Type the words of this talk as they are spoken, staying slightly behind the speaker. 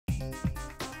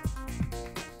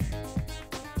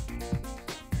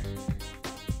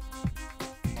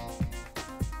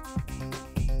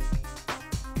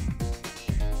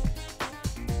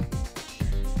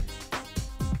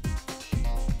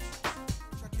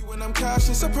When I'm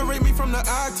cashing, separate me from the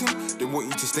acting. They want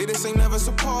you to stay the same, never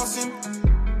surpassing.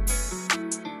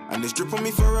 And this drip on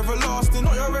me forever lasting.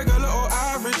 Not your regular or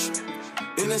average.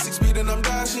 In the 6-speed and I'm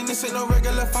dashing. This ain't no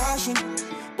regular fashion.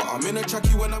 But I'm in a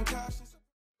trackie when I'm cashing.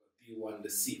 D1 the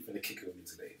seat for the kicker with me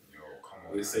today. Yo, come on.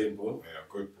 What are you saying, bro? Yeah,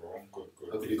 good, bro. Good.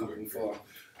 Hopefully you're coming far.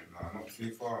 Nah, not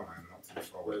too far, man. Not too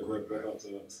far. Where else?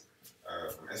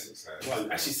 From Essex side.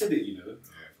 Well, I actually said it, you know. Yeah,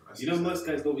 from Essex. You know, most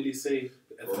guys don't really say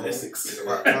bro, Essex. It's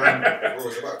about time, bro.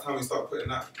 It's about time we start putting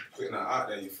that out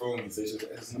there. You feel me? So it's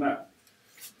just Essex and that.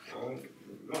 Well,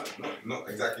 not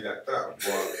exactly like that, but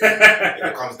if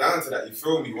it comes down to that, you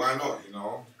feel me? Why not? You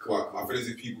know. But I feel as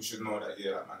if people should know that.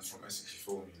 Yeah, that man's from Essex. You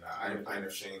feel me? Like I ain't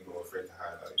ashamed or afraid to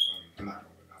hide that. You feel me? I'm not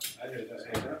wrong with that.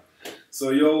 I hear that.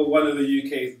 So you're one of the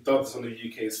UK's dubbed one of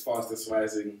the UK's fastest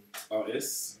rising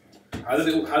artists. Yeah. How did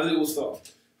it all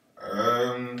start?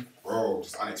 Bro,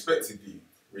 just unexpectedly,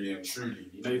 really and truly.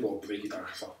 You know you gotta break it down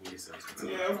for stuff when you say.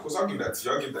 Yeah, of course I'll give that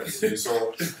to you.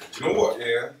 So, do you know what?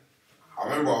 Yeah, I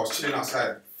remember I was chilling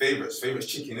outside. Favourites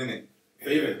chicken, innit?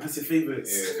 Favourite, that's your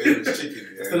favourites. Yeah, favourites chicken.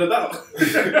 Yeah. Still about.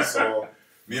 So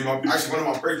me and one of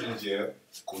my brethren, yeah,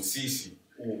 called Cece.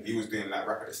 He was doing like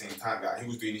rap at the same time. Like, he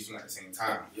was doing his thing at the same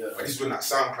time. Yeah. But this was when that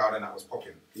SoundCloud and that was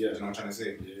popping. Yeah. Do you know what I'm trying to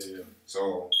say? Yeah.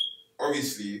 So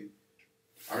obviously,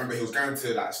 I remember he was going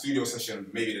to like studio session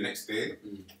maybe the next day,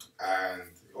 and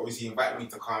obviously he invited me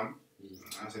to come. And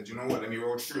I said, you know what? Let me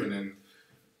roll through, and then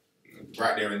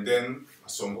right there and then, my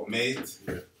song got made.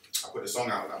 Yeah. I put the song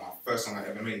out. Like my first song I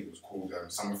ever made was called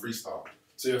Summer Freestyle.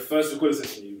 So your first recording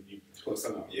session, you put a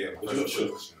song out? Yeah, my first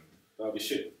recording session. That'll be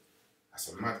shit. That's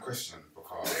a mad question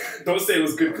because don't say it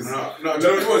was good because no, do you know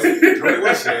what it was? Do you know what it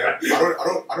was? Yeah,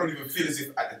 I don't even feel as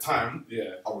if at the time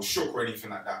I was shook or anything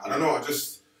like that. I don't know. I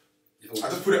just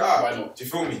put it out. Why not? Do you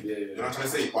feel me? Yeah. You know what I'm trying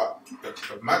to say? But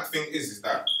the mad thing is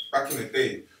that back in the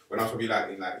day when I was probably like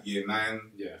in like year 9,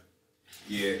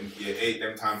 year 8,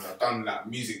 them times I've done like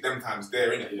music, them times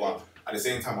there innit. But at the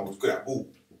same time I was good at ball.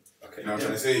 Okay. You know what I'm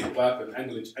trying to say? What happened?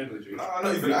 Angle injury? No,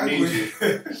 not even angle injury.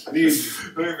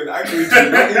 Not even angle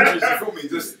injury. Not injuries, you feel me?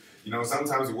 Just, you know,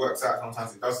 sometimes it works out,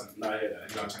 sometimes it doesn't. No, I hear that.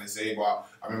 You know what I'm trying to say? But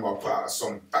I remember I put out a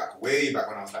song way back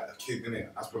when I was like a kid,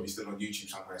 innit? That's probably still on YouTube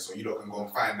somewhere, so you lot can go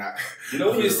and find that. You know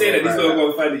when you say that, these lot go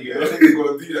and find it, you know? Yeah, niggas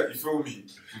gotta do that, you feel me?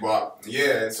 But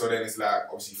yeah, so then it's like,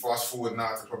 obviously fast forward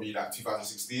now to probably like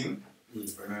 2016. And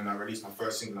then I released my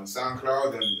first single on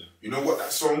SoundCloud, and you know what,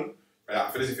 that song, like,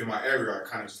 I feel as if in my area, I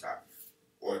kind of just like,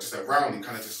 or just around, he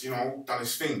kind of just, you know, done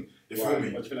his thing. You feel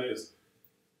me? What do you think that is?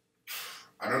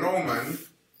 I don't know, man.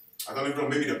 I don't even know,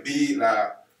 maybe the beat,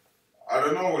 like, I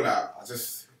don't know, like, I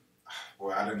just,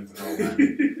 boy, I don't even know, man. You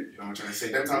know what I'm trying to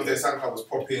say? Them times their SoundCloud was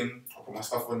popping, I put my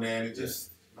stuff on there, and it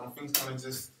just, you know, things kind of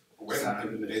just went,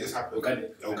 they just happened.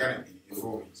 Organically, you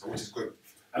feel me? So, which is good.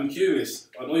 I'm curious,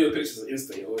 on all your pictures on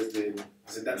Insta, you're always doing,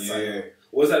 is it that side?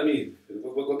 What does that mean?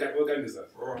 What gang is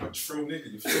that? Bro, I'm a true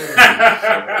nigga, you feel me?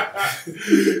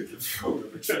 You feel me?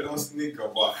 I'm a true ass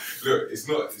nigga, but look, it's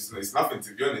nothing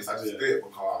to be honest, I just do it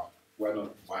because why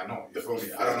not? Why not? You feel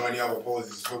me? I don't know any other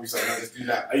poses, you feel me? So I just do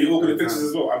that. Are you awkward with pictures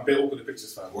as well? I'm bare awkward with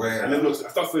pictures, fam. Where? And then look, I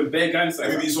start feeling bare gang signs.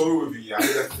 Let me be so real with you, yeah. I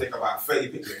have to take about 30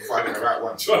 pictures before I get the right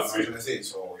one. Trust me. I'm gonna say,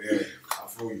 so yeah, I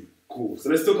feel you. Cool. So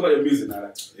let's talk about your music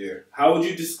now. Yeah. How would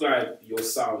you describe your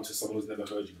sound to someone who's never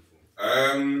heard you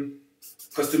before?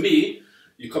 Because to me,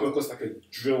 you come across like a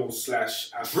drill /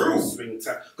 Afro swing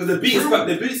type. Because the beat's quite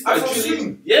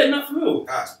drilly. Yeah, not for real.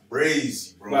 That's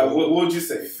crazy, bro. Like, what would you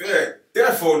say? Fair.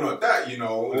 Therefore, not that, you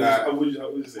know. How would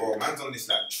you say? Bro, man's on this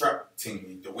like trap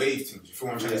thing, the wave thing. You feel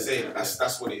what I'm trying to say?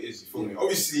 That's what it is. You feel me?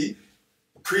 Obviously,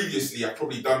 previously I've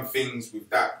probably done things with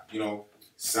that, you know,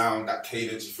 sound, that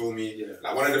cadence. You feel me? Yeah.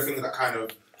 Like one of the things that kind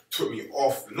of took me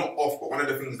off, not off, but one of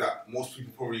the things that most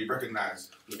people probably recognise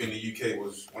within the UK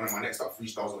was one of my next up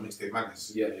freestyles on Mixtape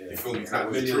Madness. Yeah. You feel me? It's that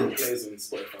like was drill. Plays on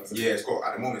Spotify. Yeah, it's got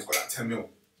at the moment it's got like 10 mil.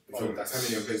 You feel me? Like 10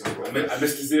 million plays on Spotify. I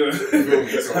missed the zero. You feel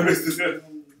me? So, I missed the zero.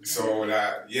 So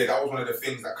like, yeah, that was one of the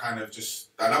things that kind of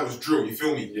just that was drill. You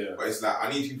feel me? Yeah. But it's like I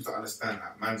need people to understand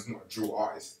that man's not a drill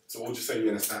artist. So what would you say? You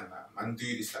understand that? Man,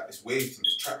 do this like this wave thing,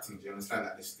 this trap thing. Do you understand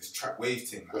that this trap wave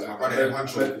thing? Like, my brother M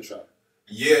Huncho.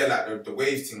 Yeah, like the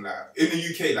wave thing. Like in the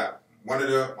UK, like my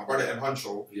brother M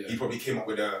Huncho, he probably came up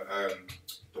with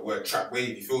the word trap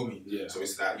wave. You feel me? Yeah. So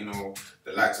it's like, you know,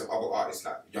 the likes of other artists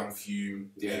like Young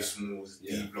Fume, Dave Smalls,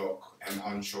 D Block, M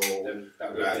Huncho, like,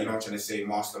 you know what I'm trying to say,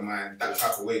 Mastermind, that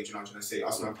type of wave. Do you know what I'm trying to say?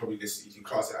 Us man probably this, you can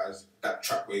class it as that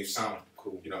trap wave sound.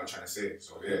 Cool. You know what I'm trying to say?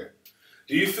 So yeah.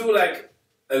 Do you feel like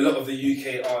a lot of the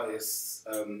UK artists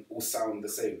all sound the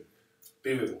same?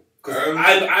 Be real. Because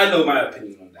I know my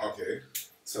opinion on that. Okay.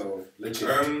 So legit.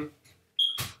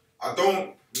 I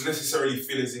don't necessarily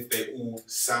feel as if they all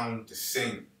sound the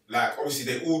same. Like, obviously,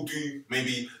 they all do,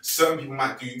 maybe certain people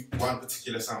might do one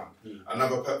particular sound.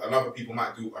 Another people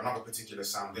might do another particular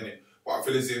sound, innit? But I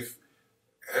feel as if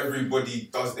everybody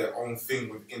does their own thing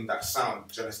within that sound.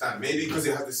 Do you understand? Maybe because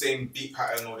it has the same beat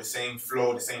pattern or the same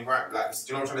flow, the same rap. Like, do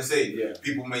you know what I'm trying to say? Yeah.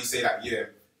 People may say that, yeah,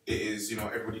 it is, you know,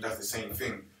 everybody does the same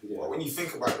thing. Yeah. But when you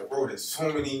think about it, bro, there's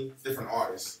so many different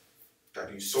artists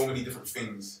that do so many different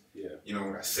things. Yeah. You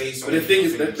know, that say so many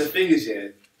different things. The thing is, yeah,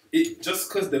 just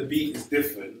because the beat is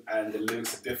different and the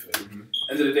lyrics are different,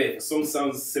 end of the day, if a song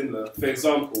sounds similar, for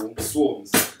example,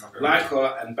 Swarms,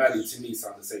 Leica and Bally to me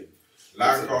sound the same.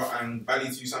 Leica and Bally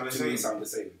to you sound the same? To me sound the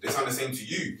same. They sound the same to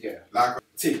you? Yeah. Leica.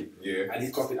 Tim. Yeah. And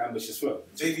he's copied Ambitious Flow.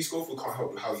 JV Schofield can't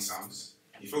help how he sounds.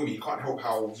 You feel me? He can't help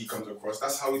how he comes across.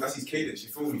 That's his cadence,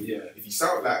 you feel me? Yeah. If you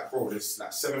sound like, bro, there's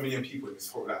like 7 million people in this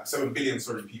whole, like 7 billion,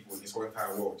 people in this whole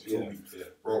entire world, you feel me? Yeah.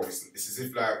 Bro, it's as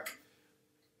if like,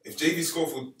 if JV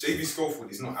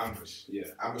Schofield is not Ambush. Yeah.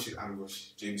 Ambush is Ambush.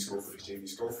 JV Schofield is JV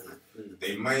Schofield.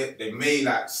 They may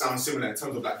like sound similar in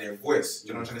terms of like their voice. Do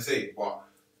you know what I'm trying to say? But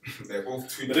they're both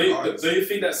two different artists. Don't you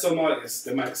think that some artists,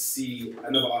 they might see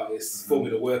another artist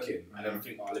formula working and then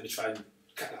think, oh, let me try and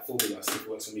cut that formula, see if it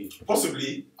works for me?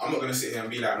 Possibly. I'm not going to sit here and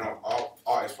be like, no,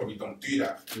 artists probably don't do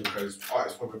that, because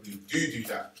artists probably do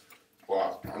that.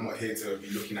 But I'm not here to be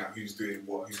looking at who's doing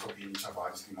what, who's copying each other. I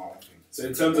just do my own thing. So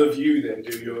in terms of you then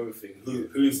doing your own thing,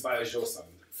 who inspires your sound?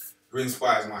 Who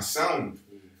inspires my sound?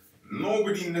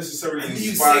 Nobody necessarily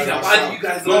inspires my sound. Why do you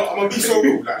guys no, I'm gonna be so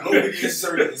real. Like, nobody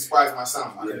necessarily inspires my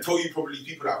sound. I can tell you probably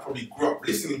people that I probably grew up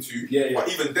listening to, but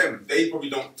even them, they probably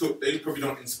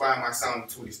don't inspire my sound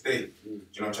to this day. Do you know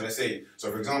what I'm trying to say?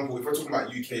 So for example, if we're talking about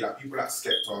UK, like people like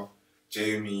Skepta,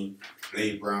 Jamie,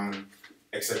 Blade Brown,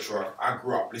 etc. I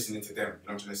grew up listening to them. You know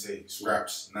what I'm trying to say?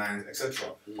 Scraps, Nines, etc.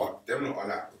 But them not are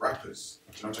like rappers.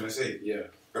 Do you know what I'm trying to say? Yeah.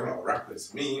 Them not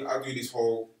rappers. Me, I do this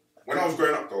whole. When I was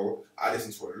growing up though, I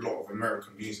listened to a lot of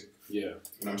American music. Yeah. You know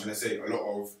what I'm trying to say? A lot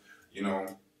of, you know,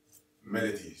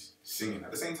 melodies, singing.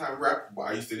 At the same time, rap, but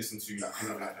I used to listen to like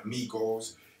kind of like the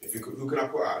Migos. Who can I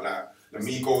put out? Like the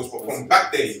Migos, but from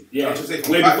back day. Yeah. You know what I'm saying?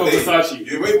 From way before Versace.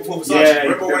 Yeah, way before Versace. Yeah,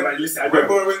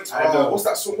 remember when what's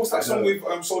that song with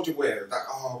Soulja Boy?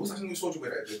 What's that song with Soulja Boy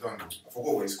that they done? I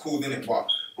forgot what it's called, innit? But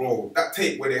bro, that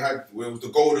tape where it was the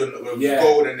gold and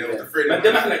there was the thread. Like,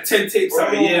 they had like 10 tapes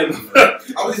out a year.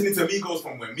 I was listening to Migos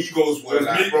from when Migos were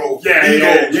like, bro. Same.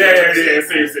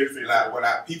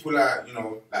 Like people like, you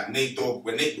know, like Nate Dogg,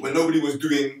 when nobody was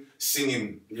doing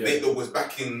singing, Nate Dogg was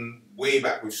way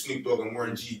back with Snoop Dogg and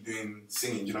Warren G doing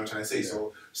singing, you know what I'm trying to say?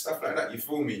 So stuff like that, you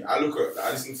feel me? I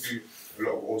listen to a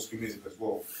lot of old school music as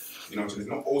well. You know what I'm saying? It's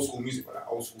not old school music, but like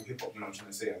old school hip hop, you know what I'm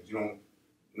trying to say? And, you know,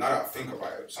 now that I think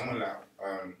about it, someone like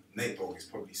Nate Dogg is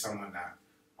probably someone that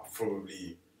I've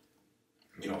probably,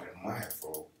 you know, admired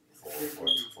for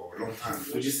a long time.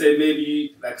 Would you say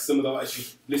maybe like some of the artists you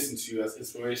listen to as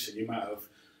inspiration, you might have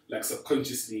like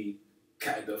subconsciously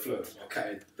catted the flow or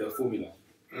catted the formula?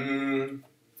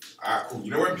 Alright, cool.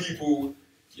 You know when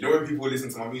people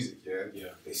listen to my music,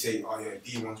 they say, oh yeah,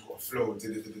 D1's got a flow,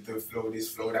 flow this,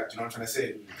 flow that. Do you know what I'm trying to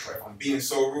say? But if I'm being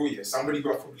so real, somebody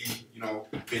got probably, you know,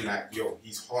 been like, yo,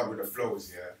 he's hard with the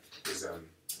flows, is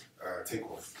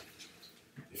Takeoff.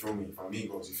 You feel me? If I'm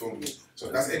Migos, you feel me? So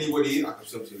if that's anybody, I can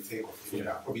substitute Takeoff. I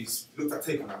probably looked at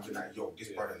Takeoff and I've been like, yo, this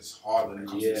brother is hard when it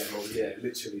comes to flows. Yeah,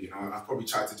 literally. You know, and I've probably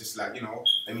tried to just like, you know,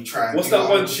 let me try. What's that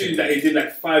one tune that he did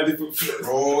like 5 different flows?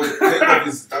 Bro, Takeoff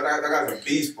is that guy's a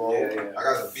beast, bro. That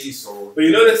guy's a beast. So. But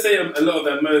you know, they say a lot of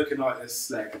the American artists,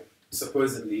 like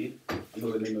supposedly, I'm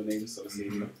not gonna name no names, obviously,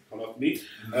 you know, come up me.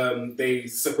 They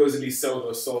supposedly sell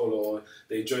their soul or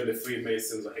they join the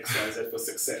Freemasons or X, Y, Z for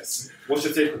success. What's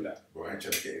your take on that? Bro, I ain't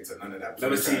trying to get into none of that.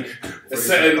 Obviously, a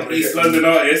certain East London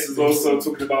artist is also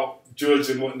talking about George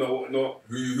and whatnot.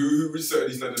 Who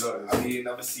certain East London artists? I mean,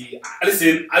 obviously,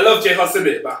 listen, I love J Hus in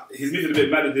it, but he's moving a bit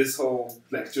mad at this whole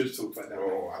like George talk right now.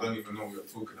 Bro, I don't even know what you're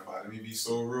talking about. Let me be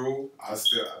so real. I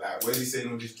still like, where's he saying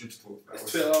all this George talk? Like,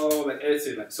 Twitter, like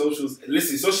everything, like socials.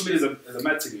 Listen, social media is a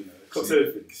mad thing, you know. It clocks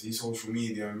everything. See social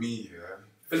media and me, I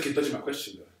feel like you're dodging my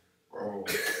question though. Bro,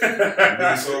 I'm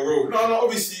being so real. No,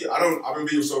 obviously, I've been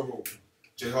being so real.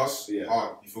 J Hus,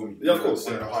 hard, you feel me? Yeah, of course.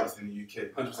 One of the hardest in the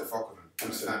UK. 100%. Fuck with him.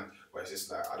 Understand? But it's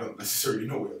just like, I don't necessarily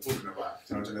know what you're talking about.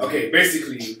 You know what I'm saying? Okay,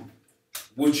 basically,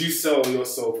 would you sell your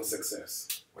soul for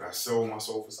success? Would I sell my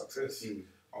soul for success?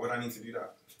 Why would I need to do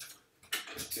that?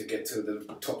 To get to the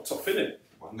top, innit?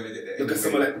 Well, I'm gonna get there. Look at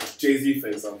someone like Jay-Z, for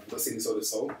example. Not saying he sold his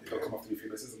soul. Don't come after me for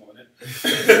your racism on it.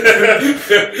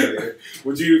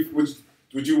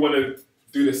 Would you want to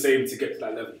do the same to get to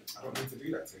that level? I don't need to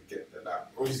do that to get to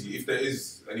that. Obviously, if there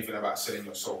is anything about selling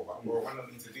your soul, but bro, I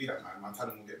don't need to do that, man. My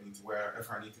talent will get me to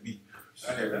wherever I need to be.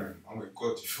 I'm with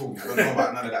God, you feel me? I don't know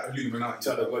about none of that Illuminati.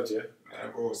 Child of God, yeah? Yeah,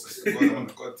 bro, it's God, I'm on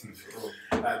the God thing, bro.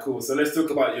 Alright, cool. So let's talk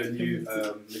about your new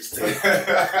mixtape.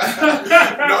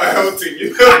 Not a hell thing, you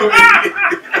know what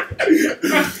I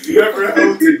mean? Never a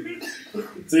hell thing.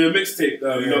 So your mixtape,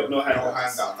 no handouts. No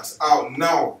handout. That's out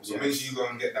now. So Yeah. make sure you go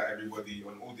and get that, everybody,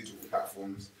 on all digital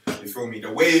platforms. You feel me? The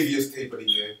waviest tape of the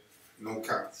year, no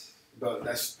cap. But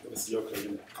that's your claim,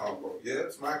 isn't it? Oh, bro, yeah,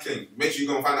 it's my claim. Make sure you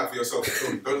go and find out for yourself.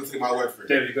 Don't take my word for it.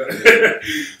 There we go.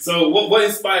 So what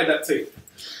inspired that tape?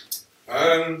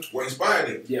 What inspired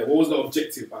it? Yeah, what was the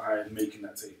objective behind making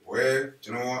that tape? Well,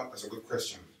 do you know what? That's a good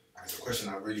question. And it's a question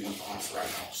I really want to answer right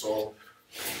now. So,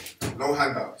 no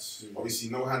handouts. Obviously,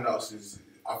 no handouts is,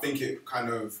 I think it kind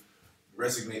of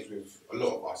resonates with a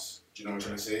lot of us. Do you know what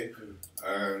I'm trying to say?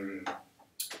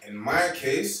 In my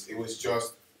case, it was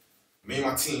just me and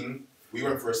my team. We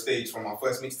went for a stage from our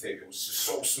first mixtape. It was just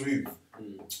so smooth. Do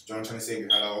you know what I'm trying to say? We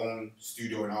had our own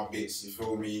studio and our bits. You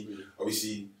feel me?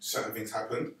 Obviously, certain things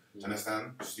happened. Do you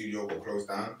understand? The studio got closed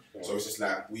down. So it's just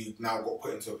like we now got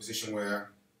put into a position where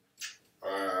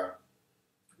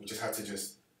we just had to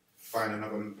just find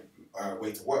another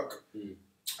way to work. And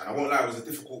I won't lie, it was a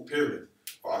difficult period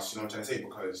for us, you know what I'm trying to say,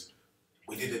 because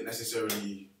we didn't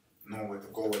necessarily know where to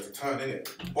go, where to turn, innit?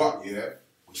 But yeah,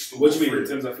 we still. What do you mean in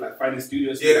terms of like finding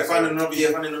studios? Yeah, like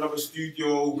finding another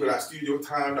studio, like studio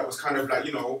time that was kind of like,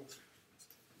 you know,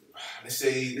 let's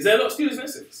say. Is there a lot of studios in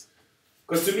Essex?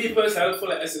 Because to me personally, I don't feel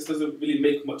like Essex doesn't really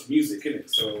make much music, innit?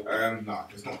 So nah,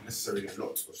 there's not necessarily a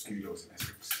lot of studios in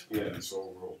Essex. Yeah.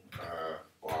 So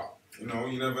but you know,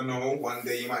 you never know. One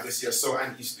day you might just see a So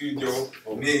Anti studio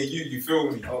near you. You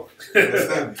feel me? Oh. You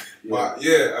understand? But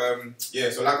yeah.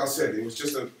 So like I said, it was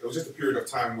just a period of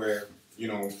time where, you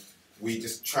know, we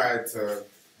just tried to.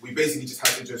 We basically just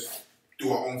had to just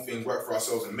do our own thing, work for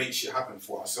ourselves, and make shit happen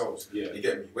for ourselves. Yeah. You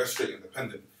get me? We're straight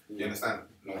independent. You understand?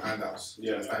 No handouts. Yeah,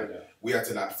 You understand? We had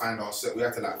to like find ourselves. We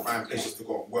had to like find places to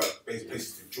go and work,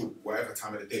 places to do, whatever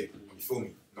time of the day. You feel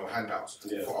me? No handouts.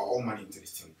 Yeah. Put our own money into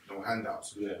this thing. No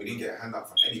handouts. Yeah. We didn't get a handout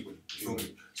from anybody. You feel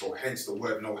me? So hence the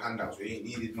word no handouts. We ain't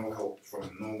needed no help from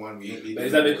no one. We ain't needed. But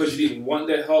is that because you didn't want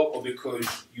their help or because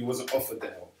you wasn't offered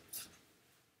their help?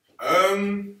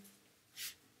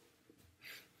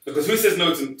 Because who says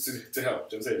no to help? Do you know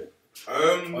what I'm saying?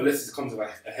 Unless it comes with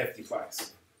a hefty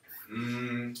price.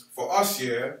 For us,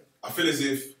 yeah, I feel as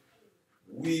if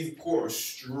we've got a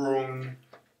strong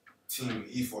team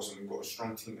ethos and we've got a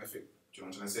strong team ethic. Do you know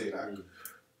what I'm trying to say? Like,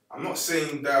 I'm not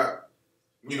saying that,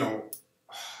 you know,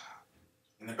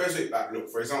 in the best way, like, look,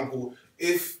 for example,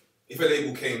 if a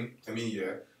label came to me,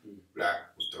 yeah, like,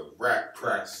 with the right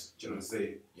price, do you know what I'm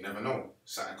saying? You never know.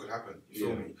 Something could happen. You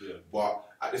feel me? Yeah. But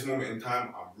at this moment in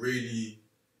time, I'm really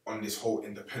on this whole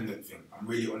independent thing. I'm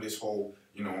really on this whole,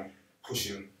 you know,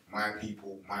 pushing my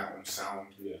people, my own sound.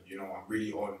 Yeah. You know, I'm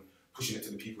really on pushing it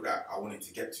to the people that I want it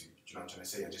to get to. Do you know what I'm trying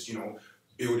to say? And just, you know,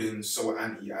 building So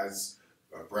Anti as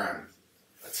a brand,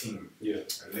 a team, a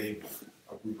label,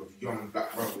 a group of young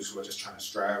black brothers who are just trying to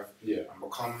strive and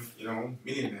become, you know,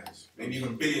 millionaires, maybe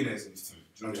even billionaires in this team. Do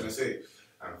you know what I'm trying to say?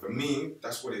 And for me,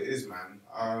 that's what it is, man.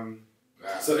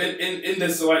 So in the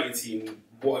So Anti team,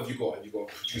 what have you got? Have you got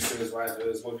producers,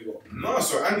 writers? What have you got? No,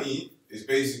 So Anti is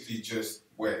basically just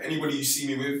where anybody you see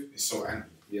me with is So Anti.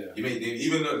 Yeah. You may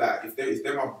even though like if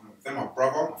they're my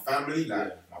brother, my family,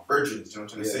 like my brethren, you know what I'm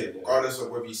trying to say? Regardless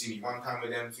of whether you see me one time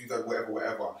with them, two times,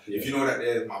 whatever. If you know that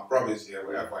they're my brothers,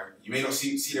 whatever. You may not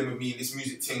see them with me in this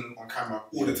music thing on camera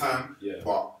all the time,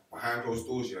 but behind closed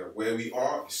doors, where we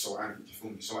are is So Anti. You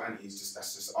feel me? So Anti is just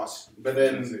that's just us. But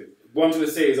then what I'm trying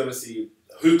to say is obviously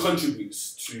who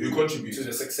contributes to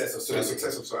the success of So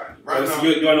Anti. Right now,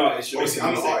 you're an artist. Obviously,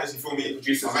 I'm an artist. You feel me?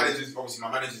 Producers,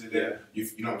 my managers are there. You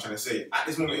know what I'm trying to say. At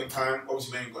this moment in time,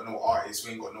 obviously, we ain't got no artists,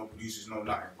 we ain't got no producers, no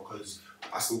nothing, because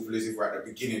I still feel as if we're at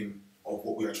the beginning of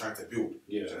what we are trying to build. Do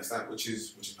you understand? Which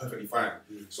is perfectly fine.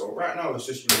 So right now, it's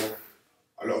just, you know,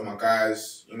 a lot of my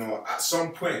guys. You know, at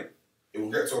some point, it will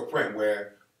get to a point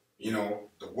where, you know,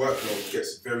 the workload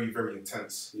gets very, very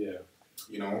intense. Yeah.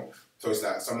 You know. So it's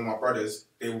like some of my brothers,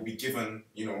 they will be given,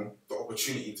 you know, the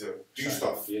opportunity to do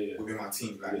stuff within my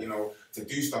team. Like, you know, to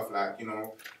do stuff like, you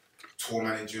know, tour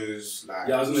managers, like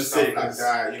stuff like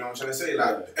that. You know what I'm trying to say?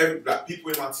 Like, like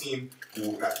people in my team,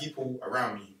 like people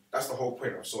around me, that's the whole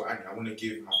point of So Anti. I want to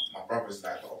give my brothers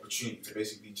like the opportunity to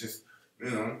basically just, you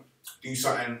know, do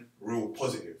something real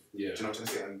positive. Yeah. Do you know what I'm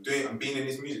trying to say? And being in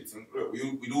this music thing, look,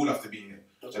 we'd all have to be in it.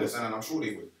 Do you understand? And I'm sure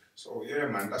they would. So yeah,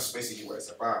 man, that's basically what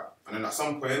it's about. And then at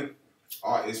some point,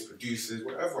 artists, producers,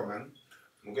 whatever, man.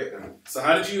 We'll get them. So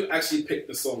how did you actually pick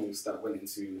the songs that went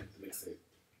into the mixtape?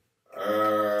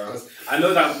 I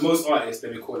know that most artists, they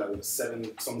record like with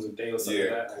 7 songs a day or something like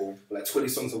that. Cool. Like 20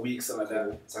 songs a week, something like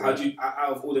that. So how do you,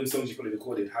 out of all them songs you probably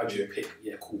recorded, how do you pick,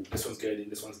 yeah, cool, this one's going in,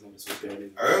 this one's not, this one's going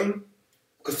in?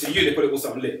 Because to you, they probably all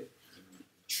sound lit.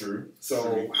 True.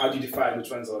 So how do you define which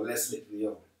ones are less lit than the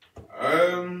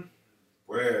other?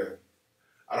 Where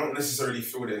I don't necessarily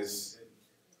feel there's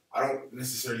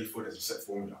a set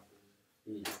formula.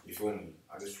 You feel me?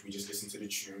 We just listen to the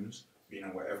tunes, you know,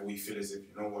 whatever we feel as if,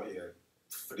 you know what, yeah,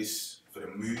 for the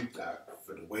mood, like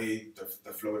for the way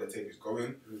the flow of the tape is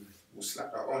going, we'll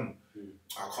slap that on.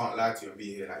 I can't lie to you and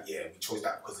be here like, yeah, we chose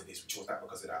that because of this, we chose that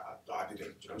because of that. I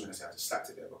didn't, you know what I'm trying to say? I just slapped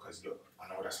it there because look, I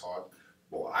know that's hard,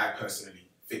 but I personally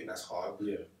think that's hard.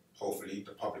 Yeah. Hopefully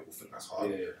the public will think that's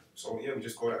hard. Yeah. So yeah, we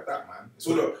just go like that, man.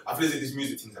 So look, I feel as if this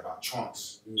music thing's about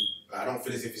chance. Like, I don't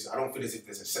feel as if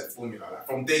there's a set formula. Like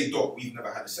from day dot, we've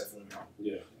never had a set formula.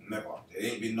 Yeah. Never. There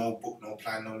ain't been no book, no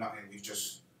plan, no nothing. We've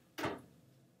just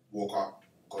woke up,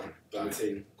 gone, done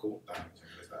it. Cool. Done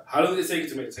it. How long did it take you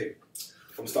to make the tape?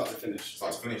 From start to finish?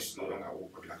 Start to finish, not long at all,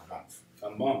 probably like a month. A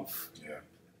month? Yeah.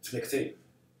 To make a tape?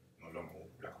 Not long at all,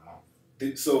 like a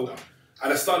month. So, at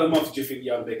the start of the month, did you think,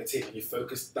 yeah, I'll make a tape, and you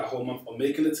focused that whole month on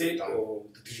making the tape? Or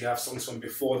did you have songs from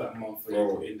before that month?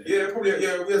 Bro, in there? Yeah, probably,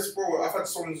 yeah, bro, I've had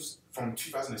songs from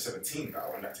 2017 that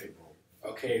are on that tape, bro.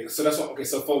 Okay, so that's what,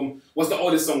 so what's the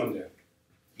oldest song on there?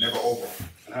 Never Over.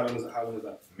 And how long was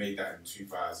that? Made that in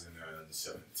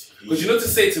 2017. Because you know to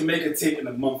say to make a tape in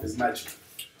a month is magic.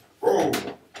 Bro,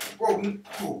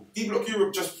 D-Block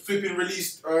Europe just flipping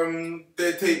released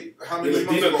their tape how many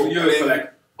months ago? Europe are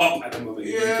like up at the moment.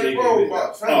 Yeah, bro,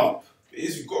 but fam, it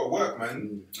is, you've got to work,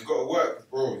 man. You've got to work,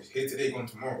 bro. Here today, gone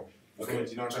tomorrow. Okay. Do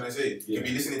you know what I'm trying to say? You can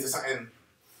be listening to something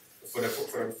you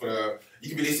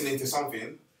can be listening to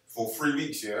something for 3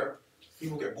 weeks, yeah?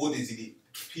 People get bored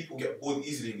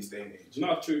easily in this day and age.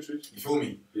 No, true. You feel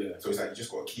me? Yeah. So it's like you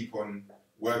just got to keep on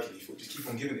working. Just keep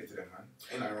on giving it to them, man.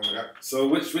 Ain't nothing wrong with that. So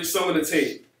which song on the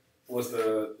tape was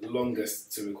the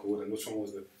longest to record and which one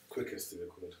was the quickest to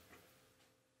record?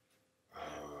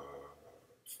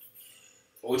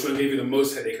 Or which one gave you the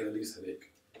most headache and the least headache?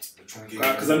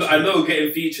 Because I know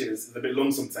getting features is a bit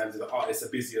long sometimes. The artists are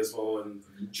busy as well. And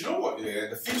do you know what? Yeah,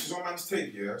 the features on man's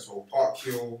tape. Yeah, so Park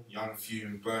Hill, Young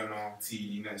Fume, Burner,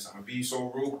 TD Ness. I'm gonna be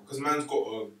so real because man's got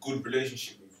a good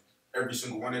relationship with every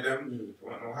single one of them. They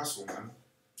want no hassle, man.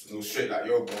 It was straight like,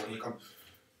 yo, bro, can you come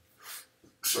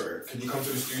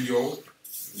to the studio?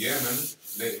 Yeah, man,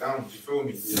 lay it down. Do you feel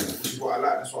me? Yeah. Which is what I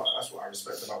like. That's what I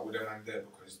respect about with them and there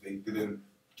because they didn't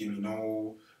give me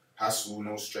no hassle,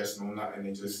 no stress, no nothing.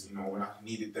 They just, you know, when I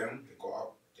needed them, they got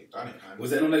up, they done it, man. Was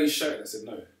there anyone that you shouted that said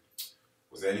no?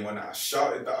 Was there anyone that I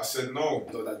shouted that I said no?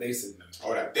 No, that they said no.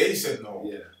 Oh, that they said no?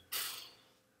 Yeah.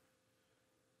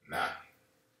 Nah.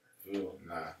 No.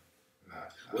 Nah.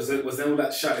 Was there anyone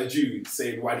that shouted you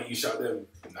saying, why didn't you shout them?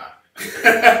 Nah.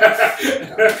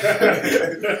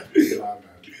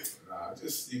 Nah.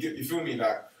 Just, you feel me?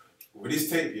 Like, with this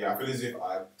tape, yeah, I feel as if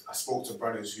I spoke to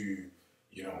brothers who,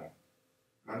 you know,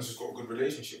 man's just got a good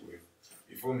relationship with.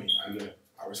 You feel me? And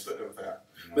I respect them for that.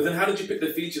 You know? But then how did you pick the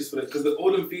features for it? Because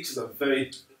all them features are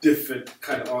very different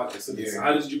kind of artists. So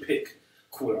how did you pick,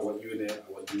 cool, I want you in there,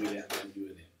 I want you in there, I want you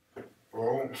in there?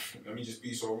 Bro, let me just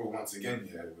be so real once again,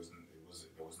 yeah, there was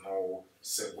no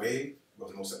set way, there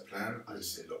was no set plan. I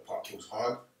just said, look, Park Hill's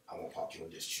hard, I want Park Hill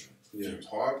in this tune. Fume's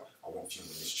hard, I want Fume in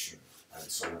this tune. And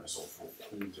so on and so forth.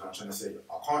 Do you know what I'm trying to say?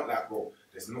 I can't like, bro,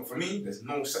 there's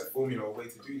no set formula or way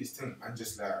to do this thing. I'm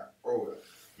just like, bro,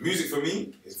 music for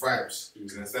me is vibes. You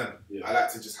understand? Yeah. I like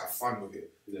to just have fun with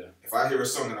it. Yeah. If I hear a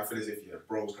song and I feel as if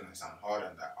bro's gonna sound hard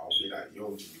and that, I'll be like,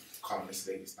 yo, G, come, let's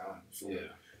lay this down.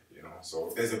 You know, so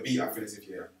if there's a beat, I feel as if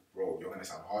bro, you're gonna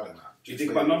sound hard on that. Do you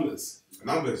think about numbers?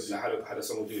 Numbers? Like how the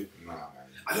song will do? Nah, man.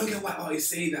 I don't get why artists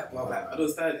say that, bro. Like, I don't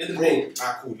understand. End of the day,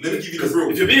 cool. Let me give you the real.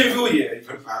 If you're being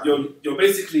real, you're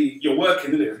basically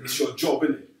working, innit? It's your job,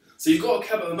 innit? So you gotta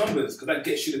care about the numbers because that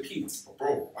gets you the keys.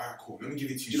 Bro, cool. Let me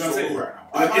give it to you. Do you know what I'm saying right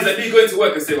now? Is that me going to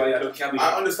work and say, well, yeah, I don't care.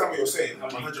 I understand what you're saying,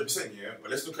 100%, yeah. But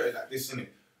let's look at it like this, innit?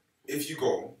 If you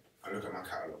go and look at my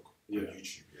catalogue on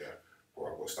YouTube,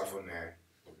 bro, I've got stuff on there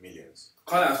with millions.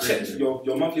 I've checked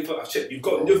your monthly photo. I've checked. You've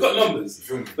got numbers. You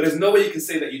feel me? But there's no way you can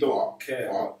say that you don't care.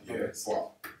 But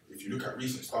if you look at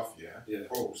recent stuff,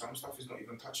 bro, some stuff is not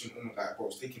even touching almost like, bro,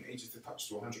 it's taking ages to touch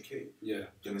to 100k. Yeah. Do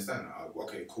you understand?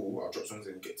 Okay, cool. I'll drop songs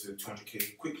and get to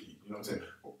 200k quickly. You know what I'm saying?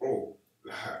 But bro,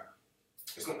 like,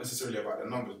 it's not necessarily about the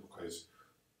numbers because,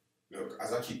 look,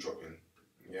 as I keep dropping,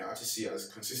 I just see it as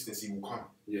consistency will come.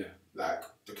 Yeah. Like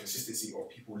the consistency of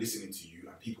people listening to you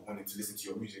and people wanting to listen to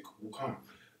your music will come.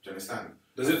 you understand?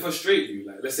 Does it frustrate you?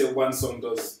 Like, let's say one song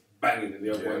does banging and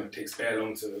the other one takes very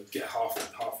long to get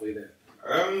halfway there.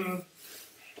 I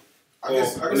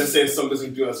guess let's say a song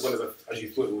doesn't do as well as you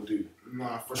thought it would do.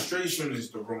 Nah, frustration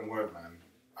is the wrong word, man.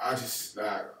 I just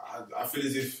like I feel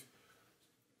as if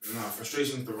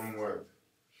frustration is the wrong word.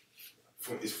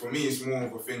 For me, it's more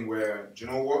of a thing where, do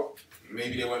you know what?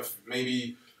 Maybe they weren't.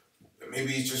 Maybe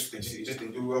it just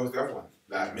didn't do well as the other one.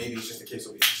 Like maybe it's just a case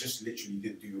of it just literally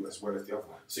didn't do as well as the other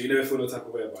one. So you never feel no type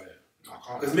of way about it? No, I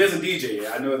can't. Because me as a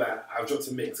DJ, I know that I've dropped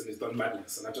a mix and it's done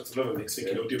madness, and I dropped another mix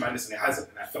thinking it'll do madness and it hasn't,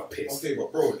 and I felt pissed. Okay,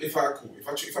 but bro, if I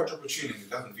drop a tune and it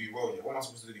doesn't do well, what am I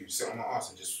supposed to do? Sit on my ass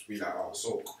and just be like, oh,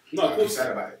 so no, of course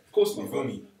sad about it. Of course not. You feel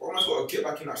me? What am I supposed to get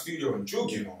back in that studio and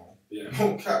jog, you know? Yeah.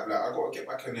 No cap, like I gotta get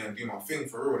back in there and do my thing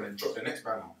for real, and then drop the next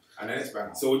banger and the next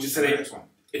banger. So would you say the next one?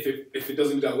 If it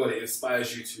doesn't do that well, it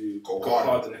inspires you to go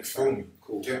hard the next film?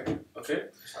 Cool. Yeah. Okay.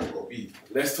 That's how it gotta be.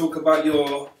 Let's talk about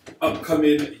your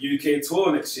upcoming UK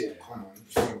tour next year. Come on,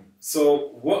 film.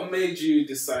 So what made you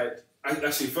decide?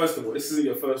 Actually, first of all, this isn't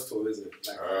your first tour, is it?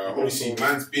 Like, obviously,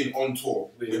 man's been on tour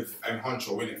with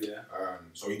Huncho, innit? Yeah.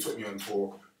 So he took me on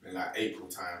tour in like April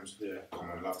times. Yeah. Come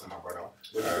on, love to my brother.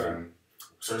 Where did you go?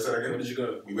 Sorry, say that again? Where did you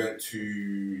go? We went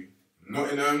to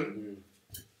Nottingham,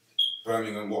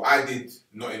 Birmingham. Well, I did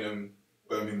Nottingham,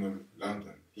 Birmingham,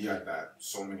 London. He had like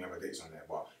so many other dates on there,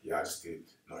 but yeah, I just did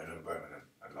Nottingham, Birmingham,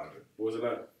 and London. What was it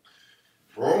like?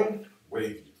 Bro,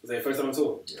 wavy. Was that your first time on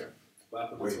tour? Yeah. What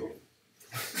happened on Wavy. tour?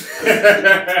 Oh,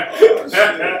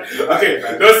 okay,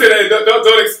 don't say that.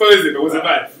 Don't expose it. But was it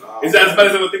bad? No, is that as bad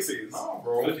as everyone thinks it is? No,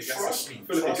 bro. Trust me.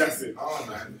 No,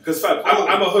 man. Because fam,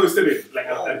 I'm a host of it, like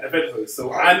an event host.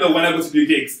 So I know when I go to do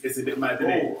gigs, it's a bit mad,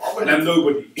 innit? And I'm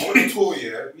nobody. On the tour,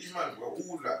 yeah, these man were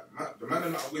all like, the man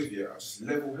that I'm with, yeah, are just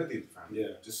level-headed, fam. Yeah.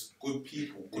 Just good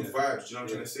people, good vibes. You know what I'm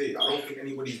trying to say? I don't think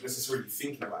anybody's necessarily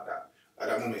thinking about that at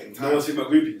that moment in time. No one's thinking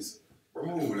about groupies. Bro,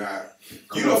 like,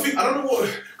 you don't think, I don't know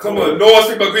what. Come on, no one's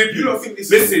thinking about groupies. You don't think this.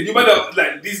 Listen, you might not,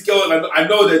 like, these girls, I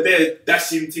know that they're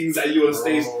dashing things at you on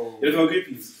stage. You don't think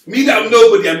about groupies. Me that I'm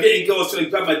nobody, I'm getting girls trying to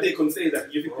grab my dick on stage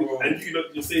that you think, and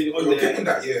you're saying you're on there. You're getting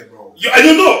that, yeah, bro. And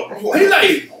you're not. Why are you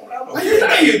lying? Why are you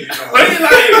lying? Why are you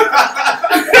lying?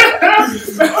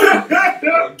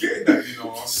 I'm getting that, you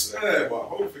know, I swear, but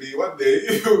hopefully one day,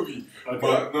 you feel me? Okay.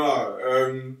 But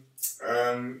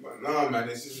no, man,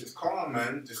 it's calm,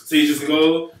 man. So you just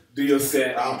go, do your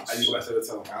set, Bounce. and you go back to the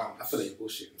hotel. Bounce. I feel like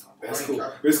bullshit. No, It's I cool.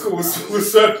 ain't It's cool. We'll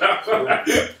sort that.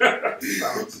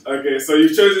 Bounce. Okay, so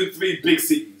you've chosen 3 big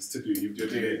cities to do. You're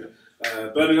doing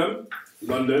Birmingham,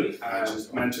 London,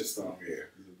 and Manchester. Yeah.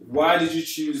 Why did you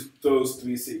choose those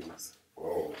 3 cities?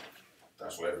 Well,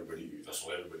 that's what everybody does.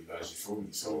 You feel me?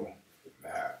 So,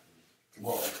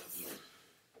 well,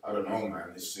 I don't know,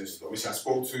 man. It's just obviously I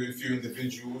spoke to a few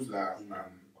individuals, like a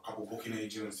couple booking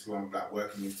agents who I'm like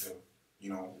working with to,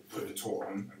 you know, put the tour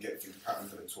on and get things patterned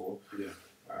for the tour. Yeah.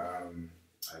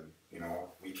 And you know,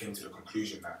 we came to the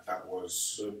conclusion that that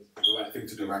was the right thing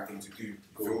to do. The right thing to do. You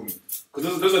feel me?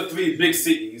 Because those are 3 big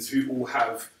cities who all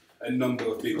have a number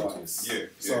of big artists. Yeah.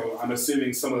 So I'm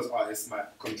assuming some of those artists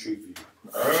might contribute.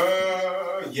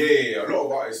 Yeah, a lot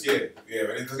of artists, yeah.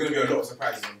 There's going to be a lot of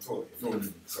surprises on tour.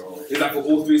 So is that for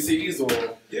all 3 cities, or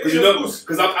because you know,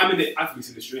 because I'm in the athletes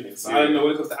industry, innit? So I don't know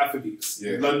when it comes to athletes.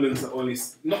 Yeah. London's the only,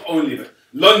 not only, but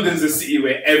London's the city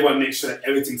where everyone makes sure that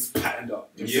everything's patterned up.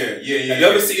 Yeah. The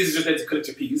other cities is just there to collect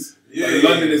your peas.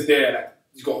 London is there, like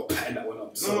you got to pattern that one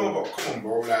up. So. No, but come on,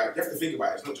 bro. Like you have to think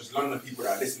about it. It's not just London people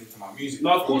that are listening to my music.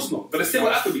 No, of course not. But it's still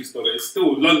athletes, though. It's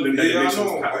still London. Yeah, I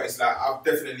know. But it's like I've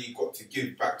definitely got to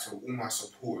give back to all my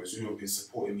supporters who have been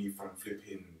supporting me from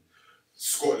flipping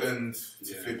Scotland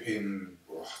to flipping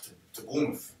to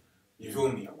Bournemouth. You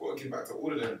feel me? I've got to give back to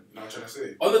all of them. You know what I'm trying to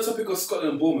say? On the topic of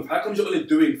Scotland and Bournemouth, how come you're only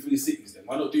doing 3 cities then?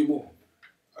 Why not do more?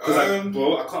 Because,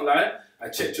 bro, I can't lie. I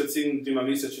checked your thing, doing my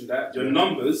research on that. Your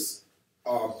numbers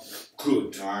are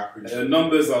good. No, I appreciate Your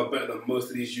numbers are better than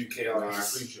most of these UK artists. No, I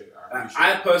appreciate it.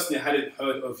 I personally hadn't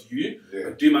heard of you.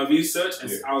 But doing my research,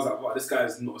 and I was like, wow, this guy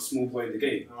is not a small boy in the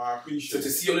game. No, I appreciate it. So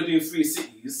to see you only doing 3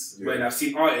 cities, when I've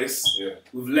seen artists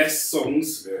with less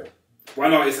songs,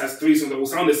 one artist has 3 songs that all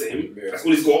sound the same, that's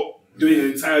all he's got, doing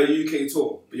an entire UK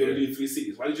tour, but you're only doing 3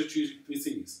 cities. Why did you choose 3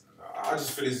 cities? I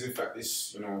just feel as if at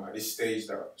this, you know, at this stage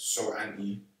that so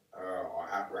anti or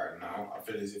at right now, I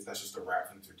feel as if that's just the right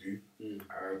thing to do.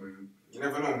 You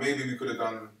never know. Maybe we could have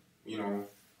done, you know,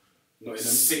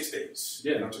 6 days.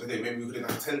 Yeah. You know, today maybe we could have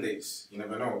done 10 days. You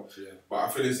never know. Yeah. But I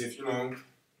feel as if, you know,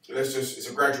 it's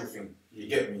a gradual thing. You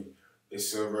get me?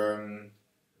 It's a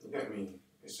you get me?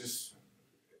 It's just,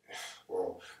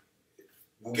 well,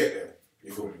 we'll get there.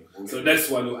 You feel me? So next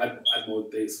one will add more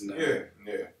dates and that.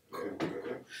 Yeah. Cool.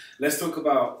 Let's talk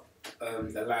about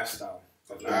the lifestyle.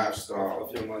 Of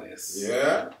young artists.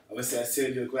 Yeah. Obviously, I see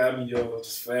on your gram, you're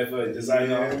just forever a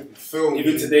designer. Feel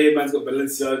Even me. today, man's got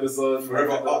Balenciagas on.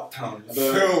 Forever uptown.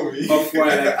 Feel me.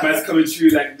 Off-white, like, man's coming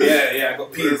through like, I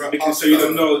got peas. Making sure you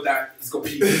don't know that he's got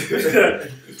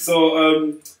peas.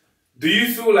 So, do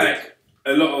you feel like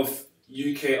a lot of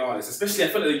UK artists, especially I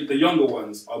feel like the younger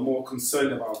ones, are more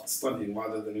concerned about studying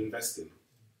rather than investing?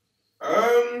 They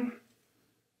ain't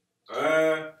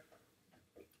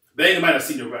the man I've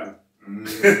seen your gram.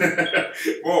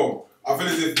 Well, I feel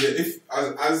as if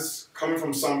as coming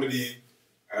from somebody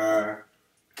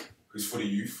who's for the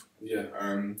youth,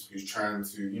 who's trying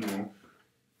to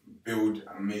build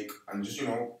and make and just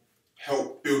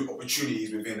help build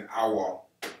opportunities within our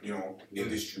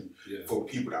industry for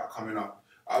people that are coming up,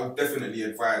 I would definitely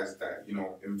advise that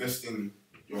investing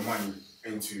your money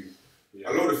into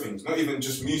a lot of things, not even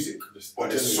just music, but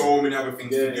there's so many other things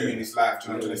to do in this life. Do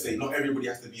you know what I'm trying to say? Not everybody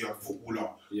has to be a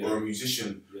footballer or a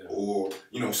musician or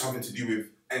something to do with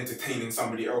entertaining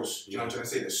somebody else. Do you know what I'm trying to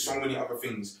say? There's so many other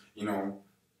things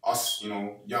us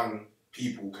young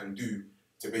people can do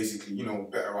to basically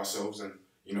better ourselves and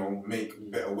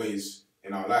make better ways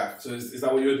in our life. So is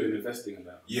that what you're doing, investing in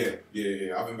that? Yeah.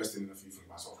 I've invested in a few things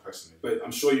myself personally. But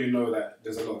I'm sure you know that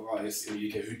there's a lot of artists in the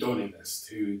UK who don't invest,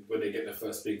 who when they get their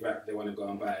first big rap, they want to go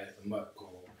and buy a Merc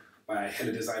or buy a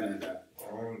hella designer and that.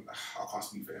 I can't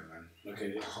speak for them, man.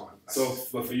 Okay. I can't. So,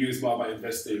 but for you, it's more about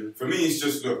investing. For me, it's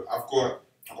just look. I've got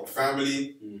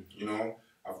family.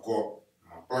 I've got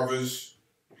my brothers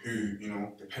who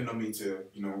depend on me to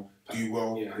do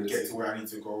well and get to where I need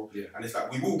to go. And it's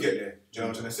like we will get there. Do you know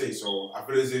what I'm trying to say? So I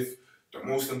feel as if the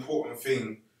most important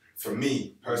thing for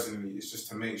me personally is just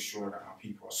to make sure that my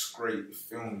people are straight. You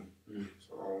feel me?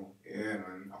 So yeah,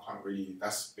 man. I can't really.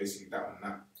 That's basically that on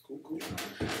that. Cool.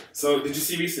 So did you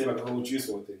see recently about the whole Juice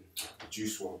WRLD thing?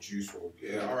 Juice WRLD.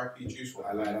 Yeah, R.I.P. Juice WRLD.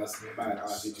 I lied. That's mad.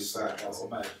 R.I.P. Juice WRLD. That's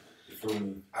mad. You feel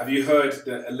me? Have you heard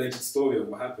the alleged story of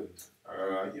what happened?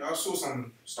 Yeah, I saw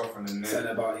some stuff on the net. Saying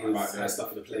about his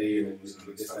stuff in the plane and this,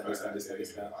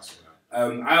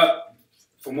 that.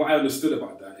 From what I understood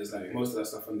about that is like most of that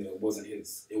stuff on there wasn't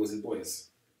his. It was his boys.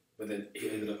 But then he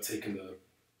ended up taking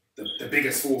the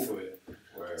biggest fall for it.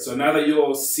 Right. So now that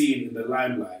you're seen in the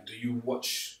limelight, do you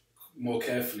watch more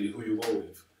carefully who you roll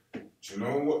with? Do you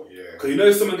know what? Yeah. Because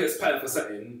if someone gets patted for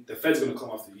something, the Fed's going to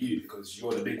come after you because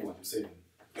you're the big one, you're saying.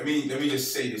 Let me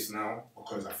just say this now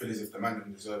because I feel as if the man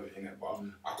didn't deserve it, innit? But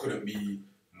I couldn't be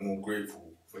more grateful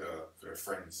for the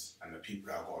friends and the people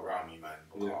that I got around me, man.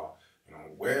 Because,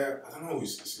 where, I don't know,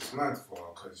 it's mad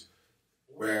for because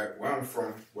where I'm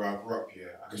from, where I grew up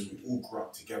here, I guess we all grew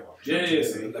up together.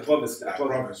 The brothers. I feel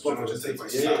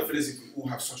as if we all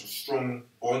have such a strong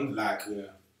bond, like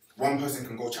one person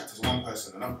can go chat to one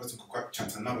person, another person can go chat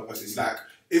to another person. It's like,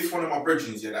 if one of my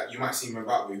brethren that you might see me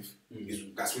about with,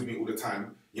 that's with me all the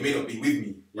time, he may not be with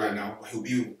me right now, but he'll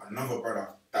be with another brother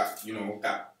that,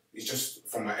 that is just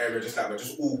from my area, just like we're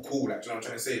just all cool, like, do you know what I'm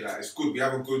trying to say? Like, it's good, we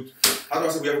have a good, how do I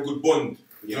say, we have a good bond,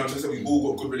 you know what I'm trying to say? We've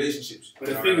all got good relationships. But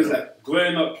the thing is, like,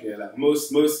 growing up here, like,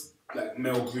 most like,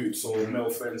 male groups or male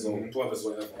friends or brothers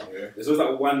or whatever, there's always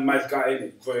like one mad guy in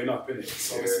it, growing up in it.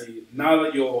 So obviously, now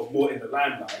that you're more in the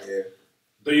limelight,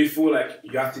 do you feel like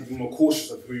you have to be more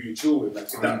cautious of who you chill with? Like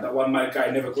that one mad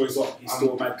guy never grows up. He's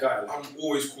still a mad guy. Like. I'm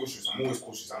always cautious.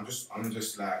 I'm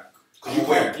just like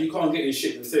you can't get in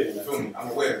shit and say it. Like, feel me? I'm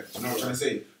aware. You know what I'm trying to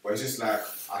say? But it's just like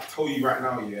I tell you right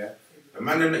now, the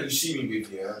man that you see me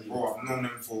with, bro, I've known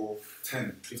them for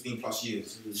 10, 15 plus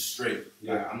years straight.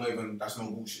 Like, I'm not even. That's no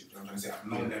bullshit. You know what I'm trying to say? I've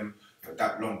known them for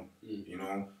that long. You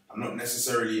know. I'm not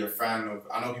necessarily a fan of.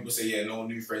 I know people say, no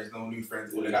new friends,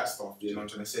 all of that stuff. You know what I'm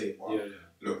trying to say? But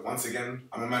look, once again,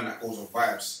 I'm a man that goes off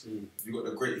vibes. If you got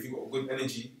a good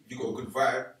energy, if you got a good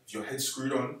vibe, if your head's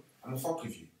screwed on, I'm gonna fuck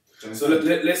with you. So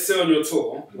let's say on your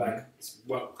tour, like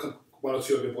one or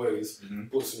two of your boys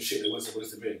brought some shit they weren't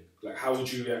supposed to bring. Like, how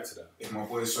would you react to that? If my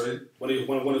boys, sorry, one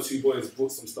or two boys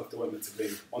brought some stuff they weren't meant to bring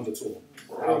on the tour,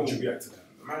 how would you react to that?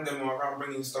 Man, them are around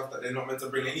bringing stuff that they're not meant to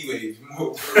bring anyway.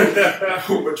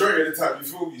 Majority of the time, you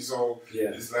feel me? So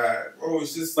it's like,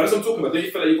 it's just. But that's what I'm talking about. Don't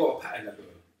you feel like you got a pattern that though?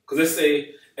 Because let's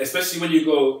say, especially when you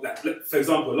go, like, for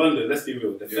example, London. Let's be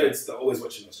real. The Feds, they're always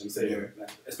watching us. I'm saying, like,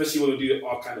 especially when we do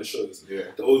our kind of shows. They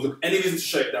always look any reason to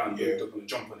shut it down. They're gonna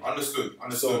jump on it. Understood.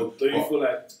 So don't you feel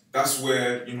like that's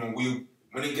where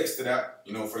when it gets to that,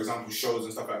 for example, shows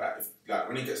and stuff like that.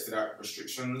 When it gets to that,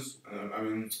 restrictions.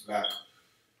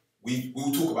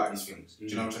 We'll talk about these things. Do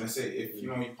you know what I'm trying to say? If you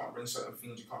can't bring certain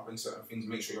things,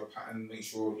 make sure your pattern, make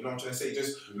sure, you know what I'm trying to say?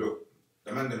 Just look,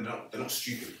 the man, they're not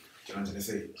stupid. Do you know what I'm trying to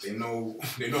say?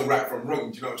 They know right from wrong.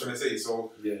 Do you know what I'm trying to say?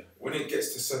 So when it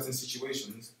gets to certain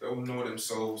situations, they'll know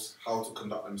themselves how to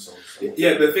conduct themselves. So,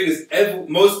 yeah, the thing is,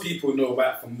 most people know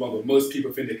right from wrong, but most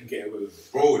people think they can get away with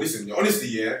it. Bro, listen, honestly,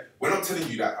 yeah, when I'm telling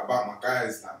you that about my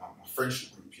guys, like my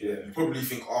friendship group, you probably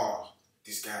think, oh,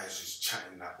 this guy is just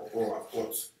chatting that, but bro, I've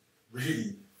got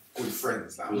really good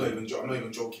friends. Like, I'm not even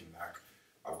joking. Like,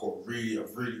 I've got a really good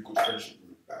friendship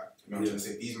group. Like, you know what I'm trying to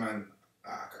say? These man,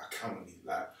 I count on me.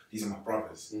 Like, these are my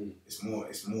brothers.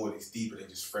 It's deeper than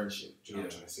just friendship. Do you know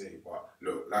what I'm trying to say? But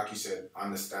look, like you said, I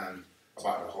understand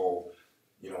about the whole,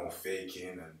 you know,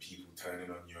 faking and people turning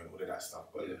on you and all of that stuff.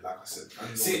 But like I said,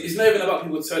 see, it's not even about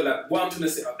people turning. Like, what I'm trying to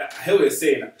say, I hear what you're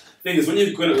saying. Like, the thing is, when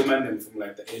you're going to remind them from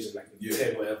like the age of like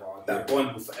 10 or whatever, that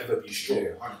bond will forever be strong.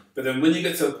 But then when you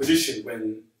get to a position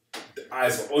when the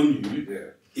eyes are on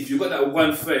you, if you've got that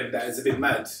one friend that is a bit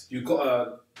mad, you've got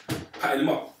to pattern him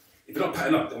up. If you're not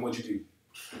patting up, then what do you do?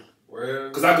 Well,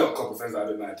 because I've got a couple of friends that are a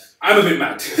bit mad. I'm a bit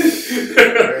mad.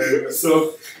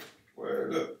 So, well,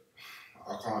 look,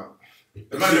 I can't.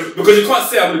 Because you can't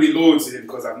say I'm going to be loyal to him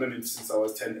because I've known him since I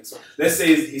was 10. So let's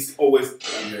say he's always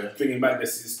bringing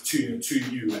madnesses to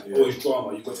you, like always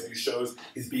drama. You go to do shows,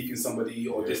 he's beating somebody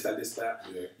or this, that.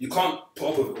 You can't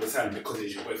put up with it all the time because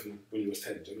he's your boyfriend when you was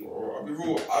 10. Do you know? I'll be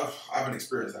real, I haven't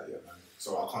experienced that yet, man.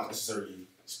 So I can't necessarily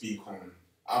speak on.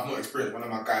 I've not experienced one of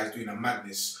my guys doing a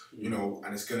madness, you know,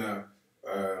 and it's gonna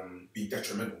be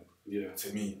detrimental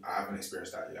to me. I haven't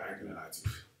experienced that yet. I ain't gonna lie to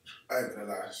you. I ain't gonna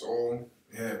lie. So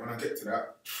yeah, when I get to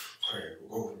that, we'll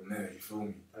go from there. You feel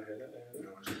me? You know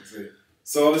what I'm trying to say.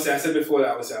 So obviously, I said before that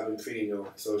obviously I've been creating your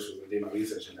socials and doing my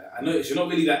research on that. I noticed you're not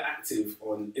really that active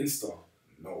on Insta.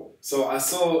 No. So I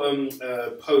saw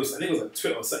a post, I think it was on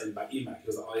Twitter or something by Emac. He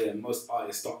was like, oh yeah, most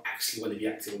artists don't actually want to be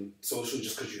active on social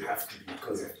just because you have to be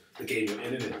because of the game you're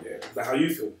in, innit? Yeah. Is that how you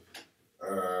feel?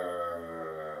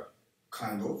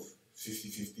 Kind of.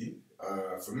 50-50.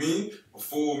 For me,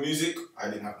 before music, I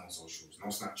didn't have no socials. No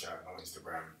Snapchat, no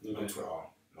Instagram, no Twitter,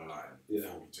 no line. Yeah.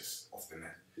 Just off the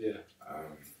net. Yeah.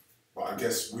 But I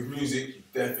guess with music, you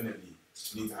definitely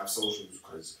need to have socials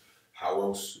because how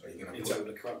else are you going to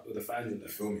interact with the fans in there?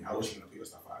 You feel me? How else are you going to put your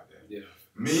stuff out there? Yeah.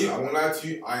 Me, I won't lie to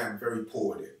you, I am very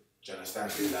poor with it. Do you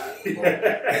understand? Like,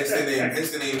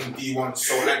 hence the name D1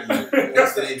 So Andy.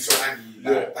 Hence the name So Andy.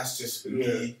 Like, that's just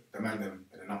me, the man them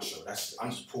in a nutshell. I'm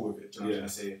just poor with it. Do you know what I'm trying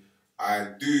to say? I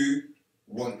do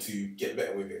want to get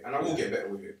better with it, and I will get better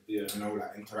with it. Yeah. You know,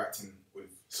 like interacting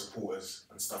with supporters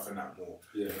and stuff and that more.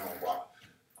 Yeah. You know, but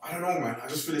I don't know, man. I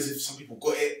just feel as if some people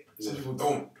got it, some people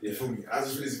don't. You feel me? And I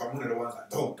just feel as if I'm one of the ones that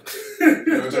don't. You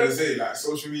know what I'm trying to say? Like,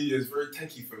 social media is very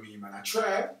techie for me, man. I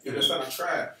try. You understand? I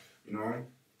try. You know,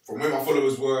 from where my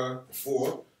followers were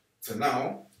before to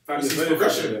now, it's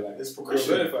progression. It's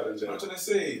progression. You know what I'm trying to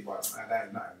say? But man, that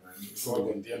ain't nothing, man. So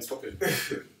DM's popping.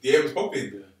 DM's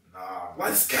popping? Yeah. Nah. Why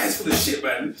this guy's full of shit,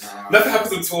 man? Nah. Nothing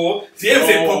happens on tour. DM's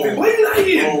ain't popping. Why are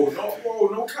you lying?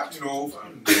 No cap, you know.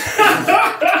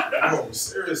 Bro,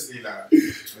 seriously, like,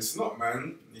 it's not,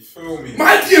 man. You feel me?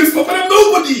 My DM's popping. I'm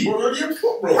nobody. Bro, your DM's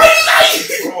pop, bro. Why are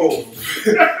you lying?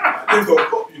 Bro, I got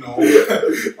pop, you know.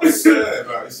 I swear,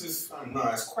 but it's just,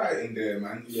 nah, it's quiet in there,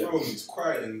 man. You feel me? It's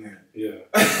quiet in there. Yeah.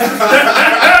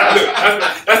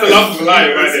 That's the love of the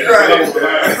lie, right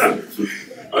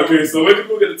there. Okay, so where can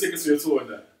people get the tickets for your tour and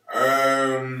that?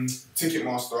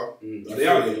 Ticketmaster. Are they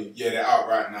out? Yeah, they're out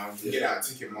right now. You can get it at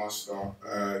Ticketmaster.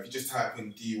 If you just type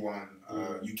in D1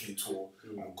 UK tour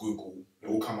on Google, it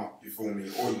will come up. You feel me?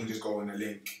 Or you can just go on the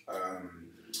link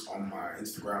on my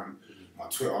Instagram, my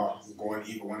Twitter. Go on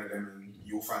either one of them, and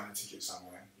you'll find the ticket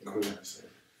somewhere. You know what I'm saying?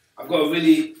 I've got a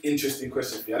really interesting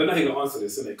question for you. I don't know how you're going to answer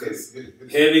this, innit? Because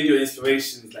hearing your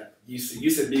inspirations, like you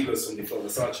said Migos from before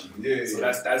Versace. Yeah, so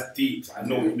that's deep. I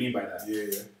know what you mean by that.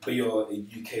 Yeah. But you're a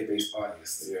UK-based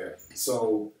artist. Yeah.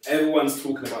 So everyone's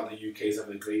talking about the UK is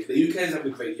having a great year. The UK is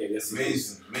having a great year, yes.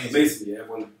 Amazing, yeah.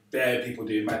 Everyone, bare people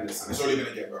doing madness. And it's only going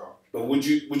to get better. But would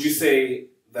you say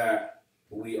that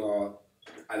we are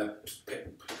at a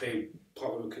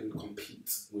part where we can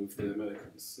compete with the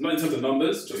Americans? Not in terms of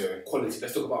numbers, just quality.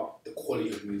 Let's talk about the quality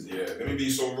of music. Yeah, let me be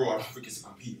so real. I don't think it's a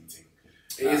competing thing.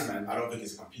 It is, man. I don't think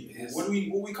it's a competing thing. What are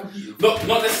we competing?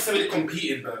 Not necessarily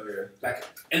competing, but like,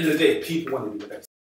 end of the day, people want to be the best.